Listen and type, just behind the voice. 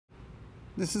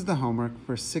This is the homework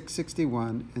for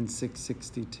 661 and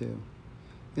 662.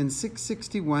 In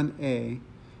 661A,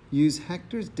 use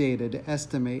Hector's data to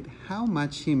estimate how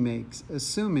much he makes,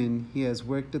 assuming he has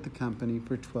worked at the company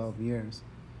for 12 years.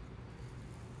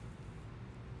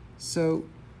 So,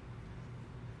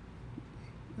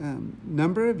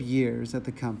 number of years at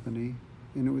the company,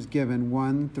 and it was given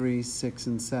 1, 3, 6,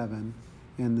 and 7,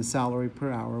 and the salary per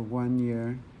hour, 1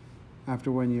 year.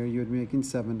 After 1 year, you would be making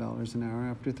 $7 an hour.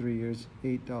 After 3 years,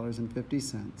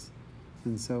 $8.50,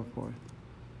 and so forth.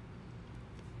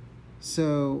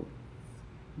 So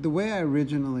the way I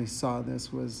originally saw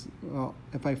this was, well,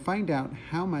 if I find out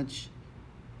how much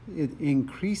it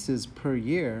increases per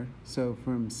year, so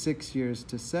from 6 years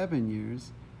to 7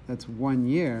 years, that's 1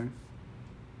 year,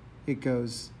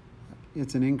 it's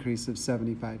an increase of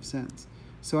 75 cents.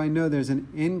 So I know there's an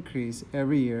increase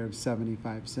every year of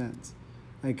 75 cents.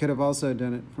 I could have also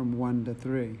done it from 1 to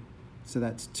 3. So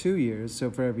that's 2 years.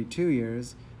 So for every 2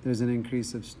 years, there's an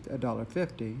increase of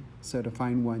 $1.50. So to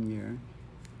find 1 year,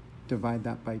 divide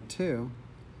that by 2,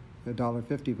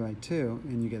 $1.50 by 2,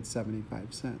 and you get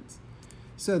 75 cents.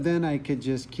 So then I could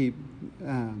just keep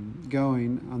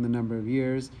going on the number of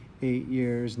years, 8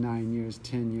 years, 9 years,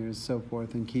 10 years, so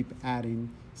forth, and keep adding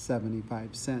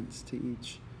 75 cents to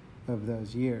each of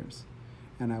those years.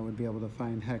 And I would be able to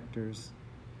find Hector's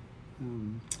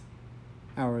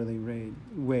hourly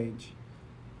wage.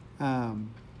 But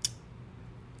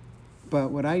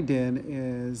what I did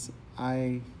is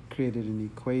I created an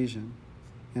equation,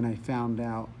 and I found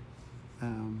out,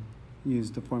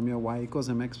 used the formula y equals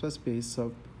mx plus b,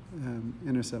 so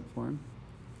intercept form.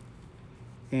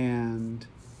 And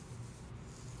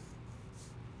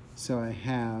so I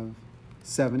have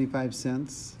 75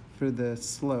 cents for the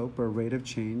slope or rate of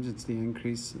change. It's the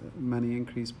money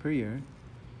increase per year.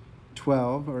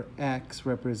 12, or X,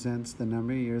 represents the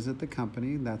number of years at the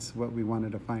company. That's what we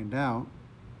wanted to find out.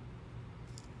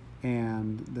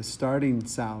 And the starting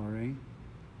salary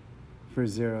for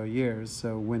 0 years,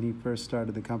 so when he first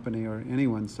started the company, or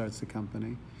anyone starts the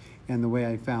company. And the way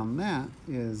I found that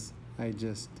is I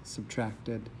just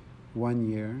subtracted 1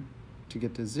 year to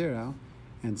get to 0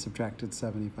 and subtracted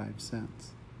 75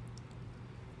 cents.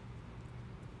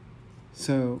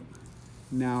 So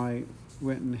now I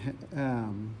went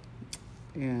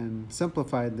and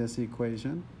simplified this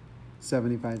equation.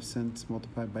 75 cents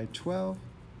multiplied by 12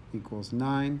 equals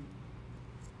 9.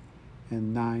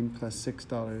 And 9 plus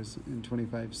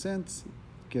 $6.25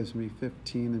 gives me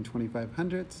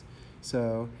 15.25.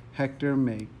 So Hector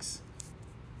makes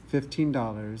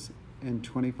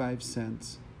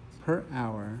 $15.25 per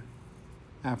hour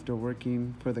after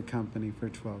working for the company for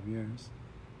 12 years.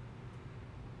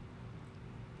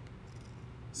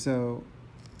 So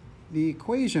the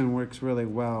equation works really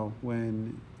well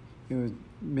when it was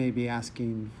maybe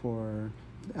asking for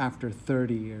after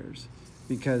 30 years,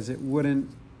 because it wouldn't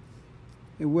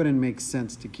make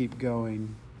sense to keep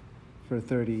going for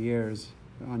 30 years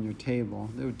on your table.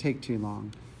 It would take too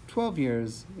long. 12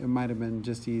 years, it might have been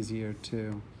just easier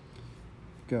to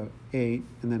go 8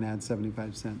 and then add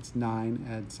 75 cents, 9,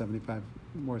 add 75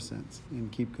 more cents,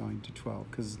 and keep going to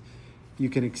 12, because you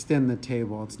can extend the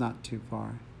table. It's not too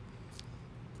far.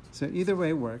 So either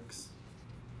way works.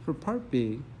 For part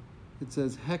B, it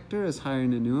says Hector is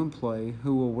hiring a new employee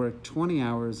who will work 20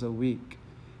 hours a week.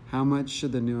 How much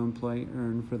should the new employee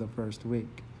earn for the first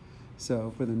week?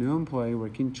 So for the new employee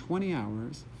working 20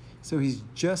 hours, so he's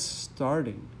just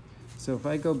starting. So if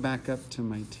I go back up to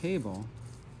my table,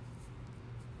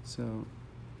 so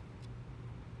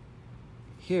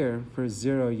here for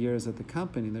 0 years at the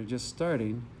company, they're just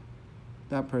starting,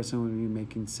 that person would be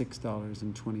making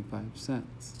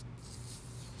 $6.25.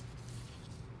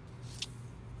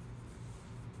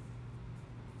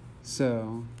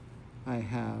 So I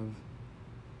have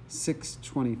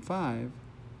 625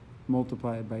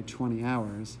 multiplied by 20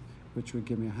 hours, which would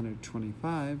give me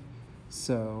 125.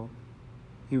 So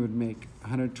he would make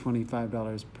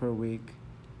 $125 per week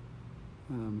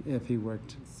if he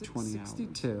worked 20 hours.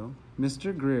 62,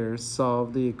 Mr. Greer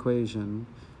solved the equation,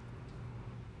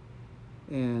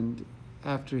 and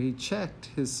after he checked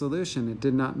his solution, it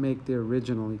did not make the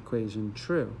original equation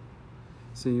true.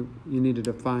 So you needed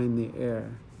to find the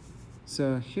error.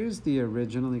 So here's the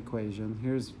original equation.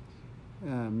 Here's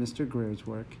Mr. Greer's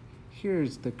work.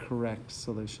 Here's the correct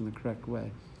solution, the correct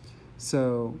way.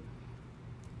 So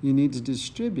you need to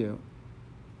distribute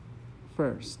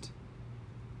first.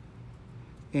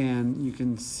 And you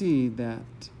can see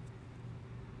that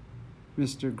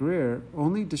Mr. Greer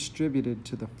only distributed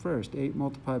to the first. 8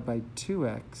 multiplied by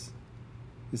 2x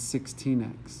is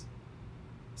 16x.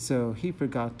 So he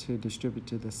forgot to distribute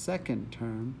to the second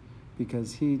term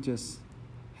because he just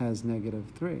has negative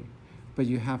 3. But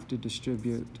you have to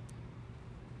distribute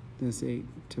this 8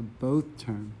 to both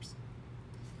terms.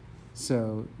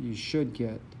 So you should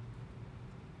get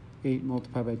 8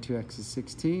 multiplied by 2x is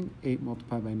 16. 8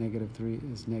 multiplied by negative 3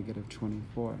 is negative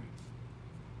 24.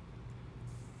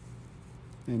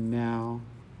 And now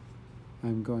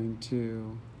I'm going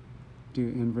to do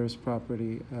inverse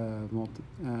property of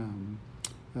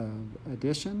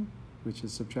addition, which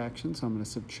is subtraction. So I'm going to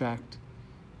subtract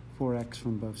 4x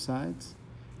from both sides.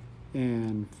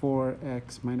 And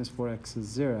 4x minus 4x is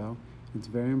 0. It's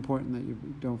very important that you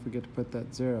don't forget to put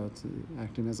that 0. It's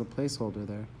acting as a placeholder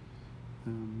there.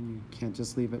 You can't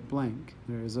just leave it blank.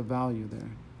 There is a value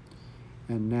there.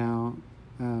 And now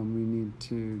we need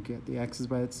to get the x's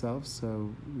by itself, so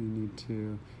we need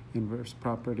to inverse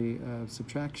property of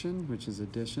subtraction, which is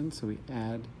addition. So we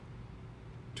add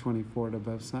 24 to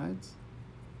both sides.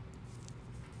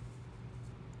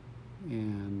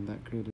 And that created